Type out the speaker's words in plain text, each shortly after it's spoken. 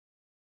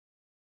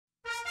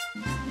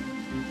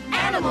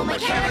Animal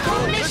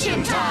Mechanical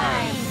Mission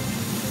Time!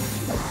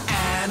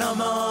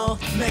 Animal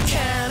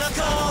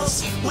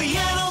Mechanicals, we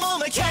Animal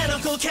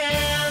Mechanical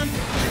can!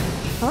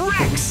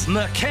 Rex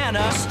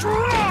Mechana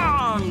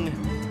Strong!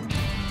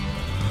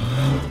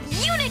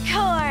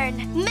 Unicorn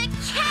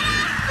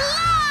Mechana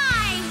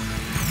Fly!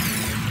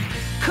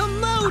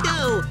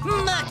 Komodo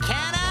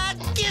Mechana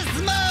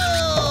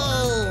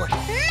Gizmo!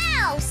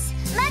 Mouse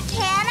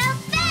Mechana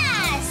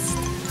Fast!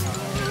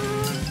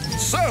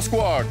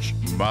 Sasquatch,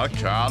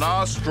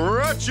 Mechana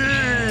Stretchy!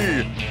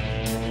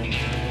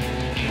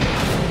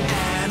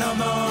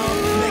 Animal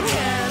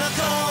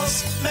Mechanicals,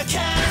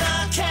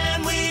 Mechana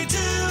can we do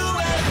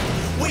it?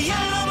 We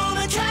Animal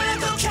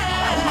Mechanical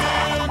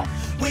can!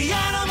 We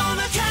Animal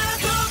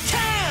Mechanical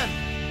can!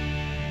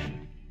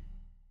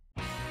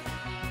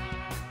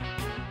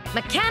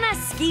 Mechana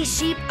Ski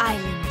Sheep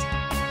Island.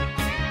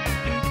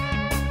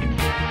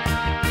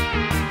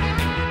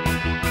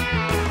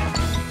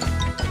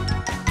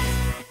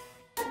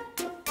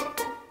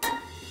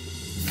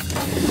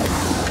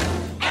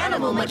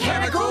 Animal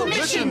Mechanical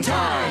Mission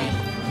Time!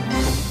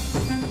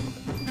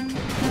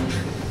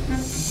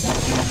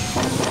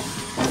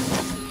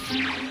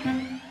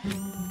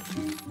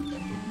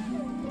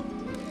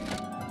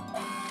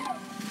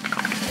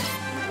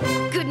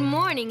 Good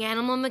morning,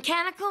 Animal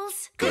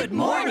Mechanicals. Good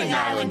morning,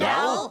 Island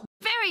Owl!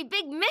 Very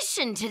big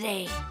mission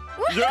today.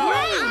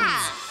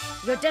 Yeah.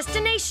 Your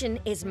destination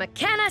is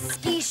Mechana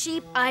Ski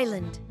Sheep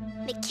Island.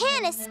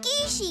 Mechana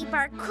ski sheep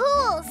are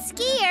cool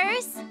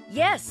skiers.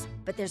 Yes,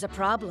 but there's a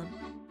problem.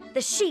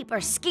 The sheep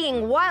are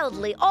skiing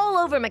wildly all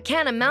over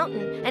Mechana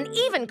Mountain and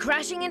even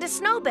crashing into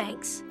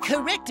snowbanks.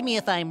 Correct me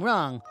if I'm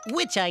wrong,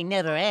 which I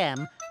never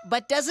am,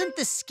 but doesn't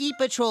the Ski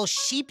Patrol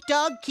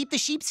sheepdog keep the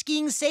sheep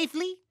skiing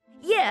safely?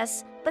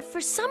 Yes, but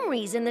for some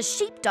reason the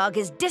sheepdog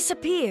has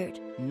disappeared.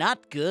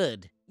 Not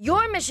good.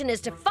 Your mission is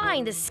to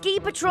find the Ski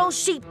Patrol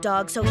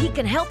sheepdog so he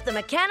can help the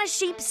Mechana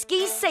sheep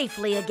ski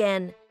safely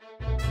again.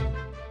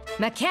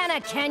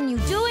 Mechana, can you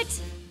do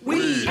it?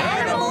 We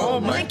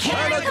Animal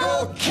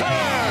Mechanical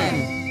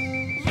can!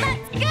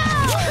 Let's go!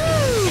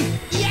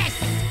 Yes!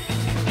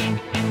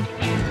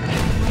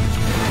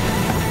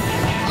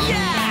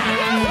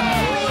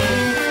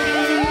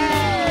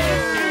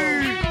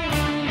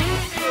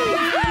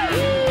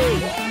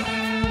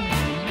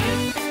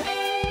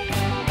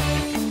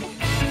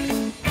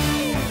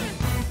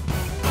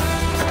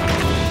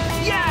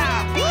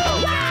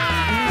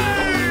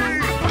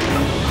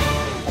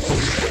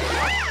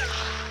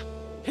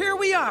 Here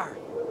we are,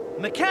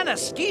 Mechana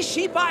Ski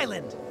Sheep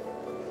Island.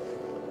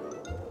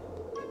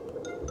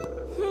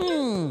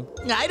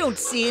 I don't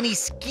see any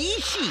ski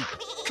sheep.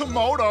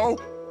 Komodo!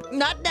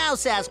 Not now,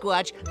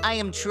 Sasquatch. I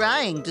am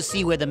trying to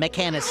see where the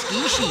Mechana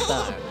ski sheep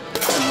are.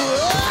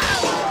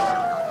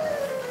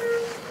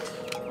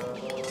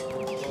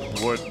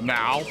 Would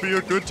now be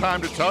a good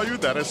time to tell you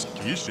that a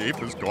ski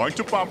sheep is going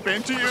to bump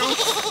into you?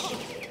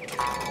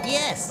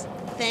 Yes,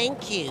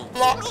 thank you.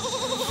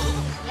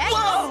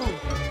 Whoa!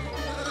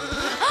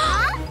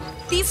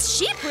 These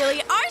sheep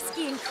really are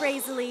skiing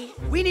crazily.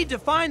 We need to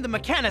find the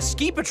Mechana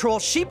Ski Patrol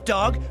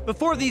sheepdog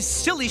before these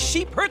silly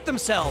sheep hurt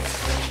themselves.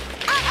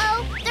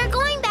 Uh-oh, they're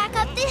going back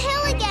up the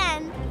hill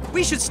again.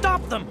 We should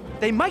stop them.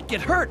 They might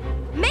get hurt.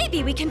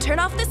 Maybe we can turn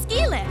off the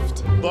ski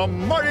lift. The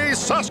mighty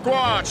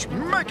Sasquatch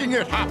making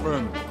it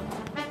happen!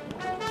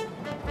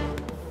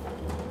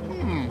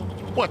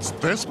 What's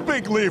this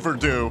big lever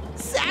do?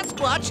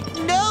 Sasquatch,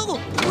 no!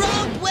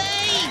 Wrong way!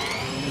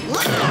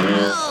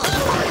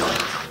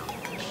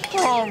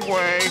 Wrong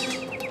way.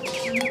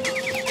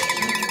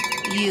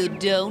 You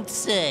don't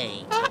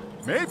say.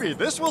 Maybe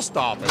this will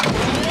stop it.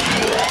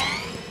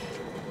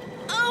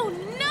 Oh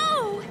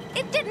no!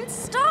 It didn't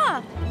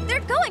stop.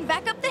 They're going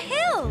back up the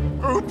hill.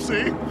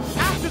 Oopsie.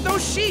 After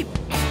those sheep!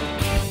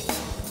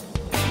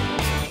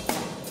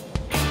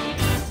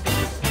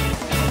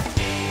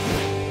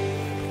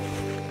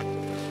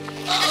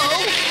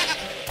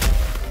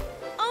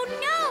 Oh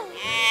no!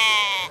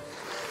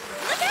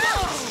 Look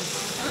out!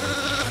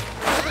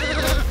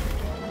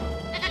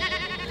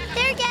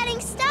 They're getting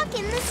stuck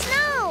in the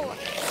snow.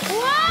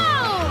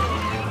 Whoa!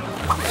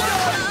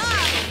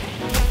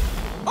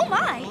 Oh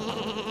my!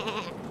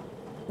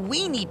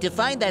 We need to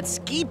find that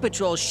Ski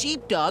Patrol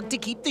sheepdog to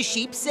keep the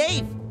sheep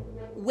safe.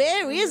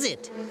 Where is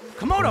it?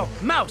 Komodo,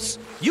 Mouse,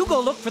 you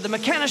go look for the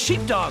Mechana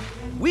sheepdog.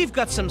 We've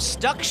got some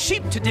stuck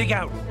sheep to dig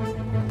out.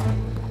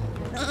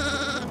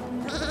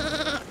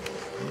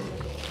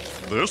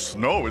 This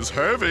snow is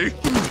heavy.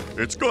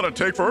 It's gonna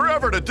take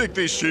forever to dig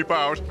these sheep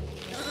out.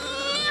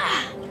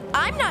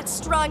 I'm not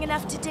strong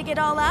enough to dig it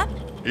all up.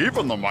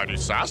 Even the mighty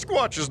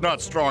Sasquatch is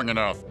not strong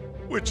enough,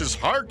 which is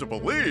hard to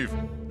believe.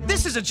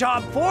 This is a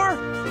job for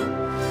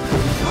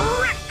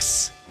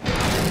Rex!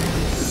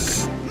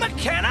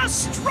 Mechana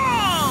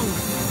Strong!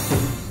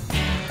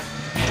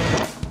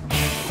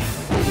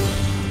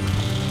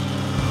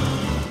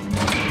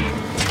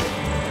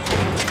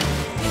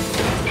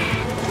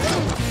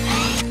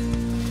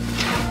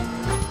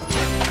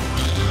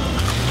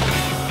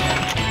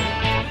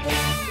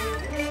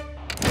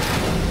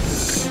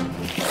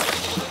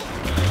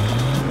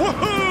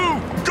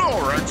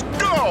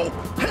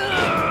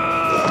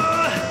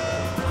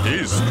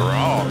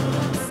 strong.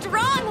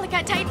 Strong like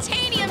a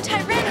titanium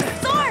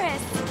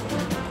Tyrannosaurus.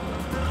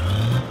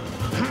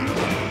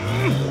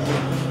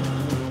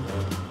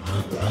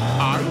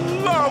 I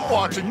love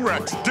watching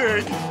Rex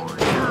dig.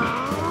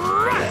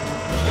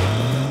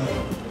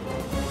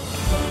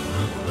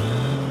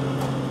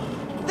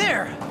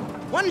 There!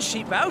 One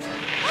sheep out.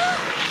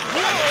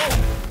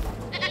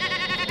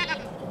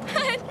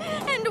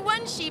 And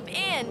one sheep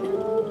in.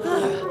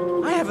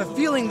 I have a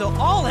feeling they'll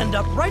all end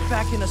up right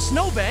back in a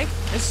snowbank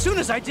as soon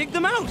as I dig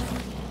them out.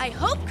 I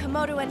hope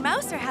Komodo and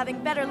Mouse are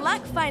having better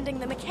luck finding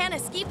the Mechana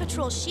Ski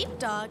Patrol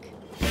sheepdog.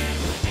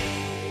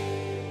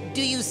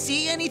 Do you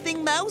see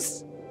anything,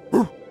 Mouse?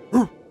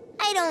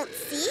 I don't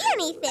see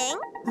anything,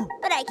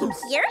 but I can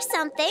hear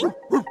something.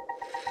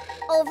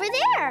 Over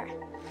there.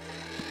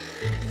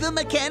 The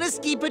Mechana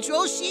Ski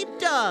Patrol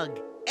sheepdog.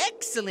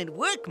 Excellent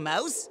work,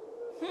 Mouse.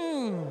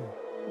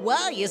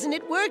 Why isn't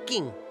it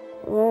working?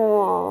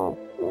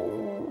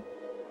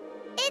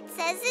 It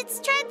says its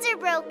treads are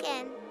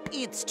broken.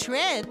 Its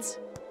treads?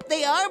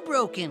 They are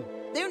broken.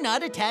 They're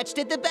not attached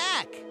at the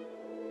back.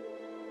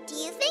 Do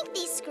you think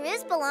these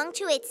screws belong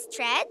to its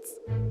treads?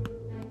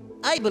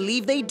 I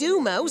believe they do,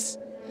 Mouse.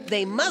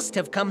 They must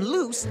have come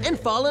loose and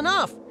fallen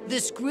off. The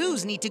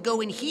screws need to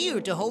go in here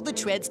to hold the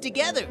treads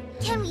together.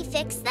 Can we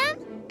fix them?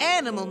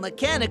 Animal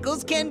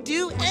mechanicals can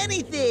do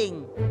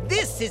anything.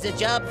 This is a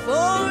job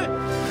for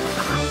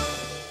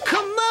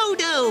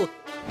Komodo.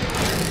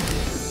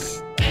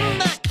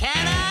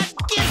 Mechana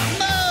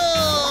Gizmo!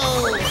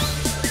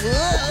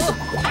 Whoa.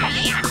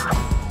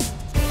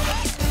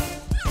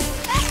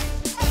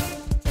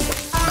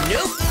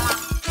 Nope.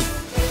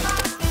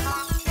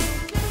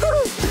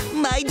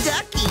 My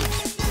ducky.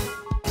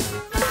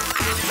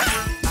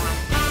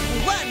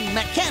 One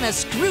Mechana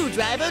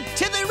screwdriver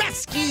to the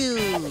rescue.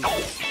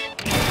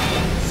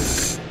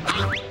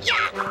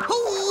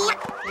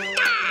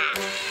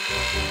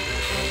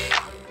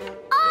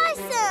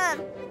 Awesome!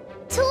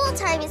 Tool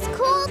time is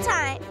cool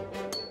time.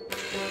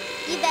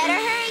 You better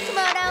hurry,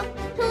 Komodo.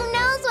 Who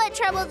knows what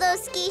trouble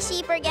those ski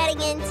sheep are getting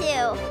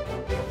into?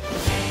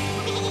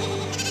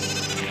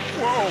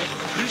 Whoa,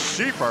 these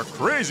sheep are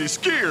crazy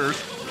skiers.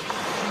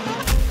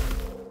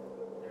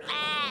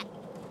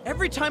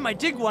 Every time I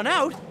dig one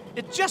out,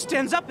 it just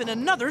ends up in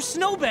another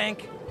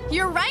snowbank.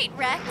 You're right,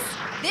 Rex.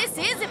 This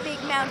is a big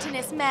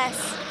mountainous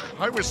mess.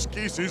 I wish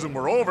ski season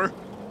were over.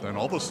 Then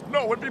all the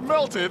snow would be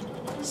melted.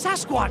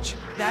 Sasquatch,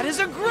 that is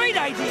a great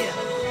idea.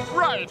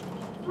 Right.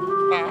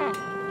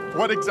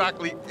 What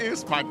exactly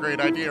is my great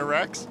idea,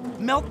 Rex?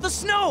 Melt the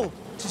snow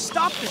to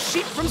stop the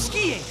sheep from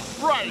skiing.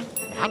 Right.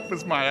 That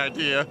was my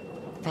idea.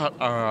 But,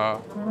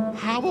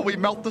 how will we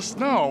melt the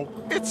snow?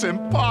 It's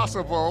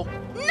impossible.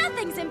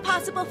 Nothing's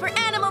impossible for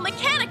animal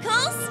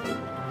mechanicals.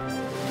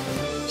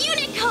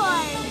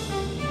 Unicorn!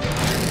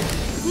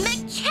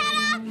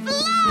 Mechana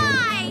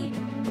fly!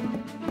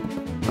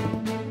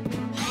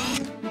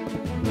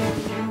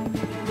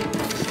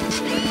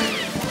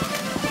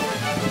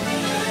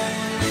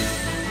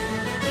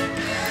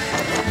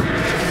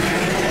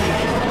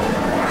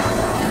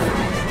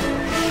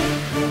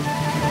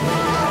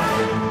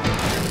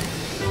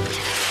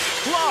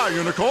 Fly,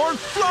 unicorn,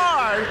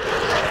 fly!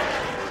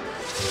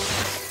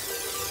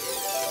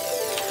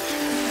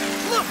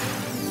 Look!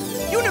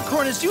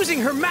 Unicorn is using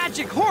her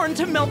magic horn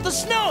to melt the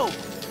snow.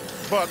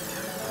 But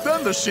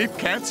then the sheep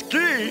can't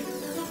ski.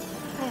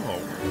 Oh,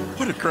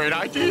 what a great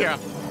idea.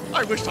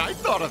 I wish I'd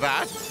thought of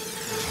that.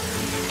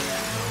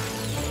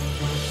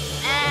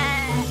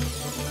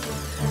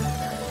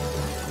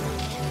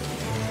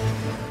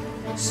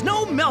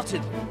 Snow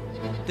melted.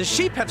 The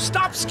sheep have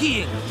stopped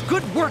skiing.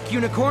 Good work,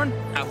 Unicorn.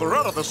 And they're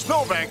out of the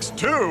snowbanks,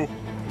 too.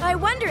 I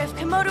wonder if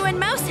Komodo and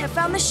Mouse have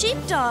found the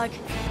sheepdog.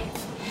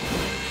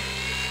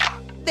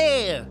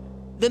 There.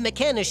 The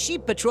Mechana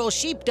Sheep Patrol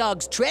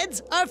sheepdog's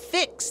treads are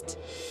fixed.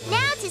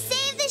 Now to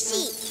save the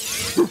sheep.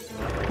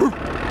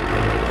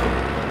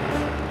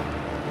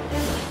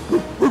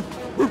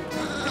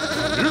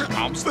 Here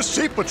comes the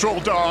sheep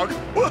patrol dog.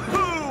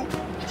 Woohoo!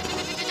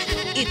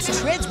 Its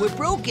treads were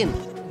broken.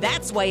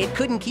 That's why it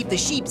couldn't keep the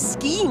sheep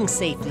skiing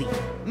safely.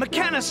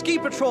 Mechana Ski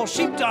Patrol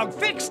sheepdog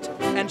fixed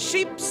and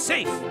sheep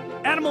safe.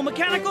 Animal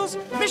mechanicals,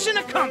 mission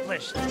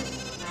accomplished.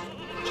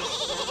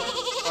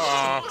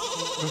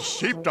 The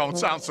sheep don't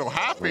sound so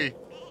happy.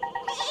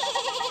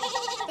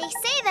 They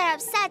say they're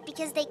upset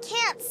because they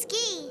can't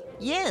ski.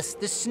 Yes,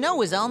 the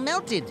snow is all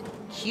melted.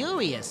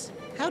 Curious.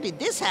 How did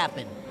this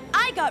happen?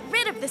 I got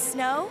rid of the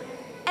snow,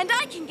 and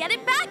I can get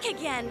it back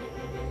again.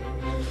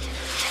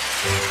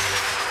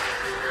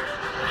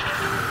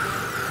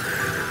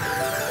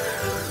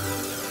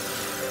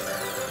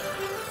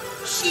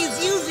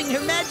 She's using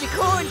her magic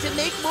horn to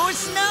make more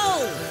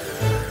snow.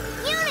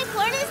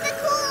 Unicorn is the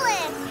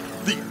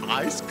coolest. The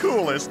ice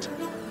coolest.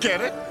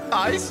 Get it?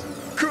 Ice,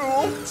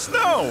 cool,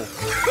 snow.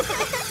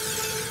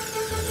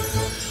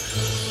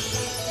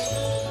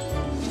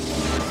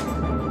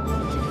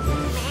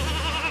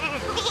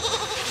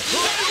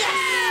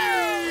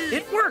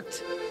 It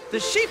worked! The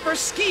sheep are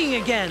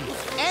skiing again!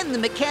 And the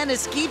Mechana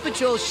Ski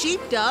Patrol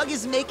sheepdog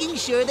is making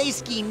sure they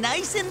ski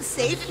nice and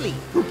safely.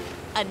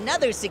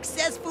 Another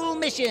successful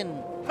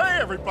mission. Hey,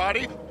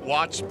 everybody,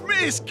 watch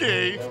me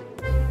ski.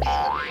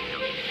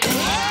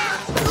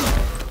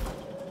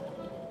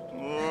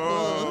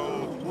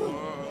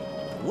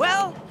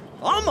 Well,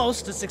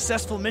 almost a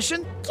successful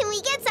mission. Can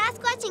we get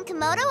Sasquatch and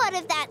Komodo out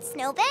of that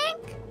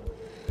snowbank?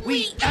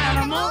 We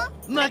animal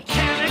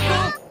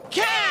mechanical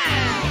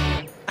can!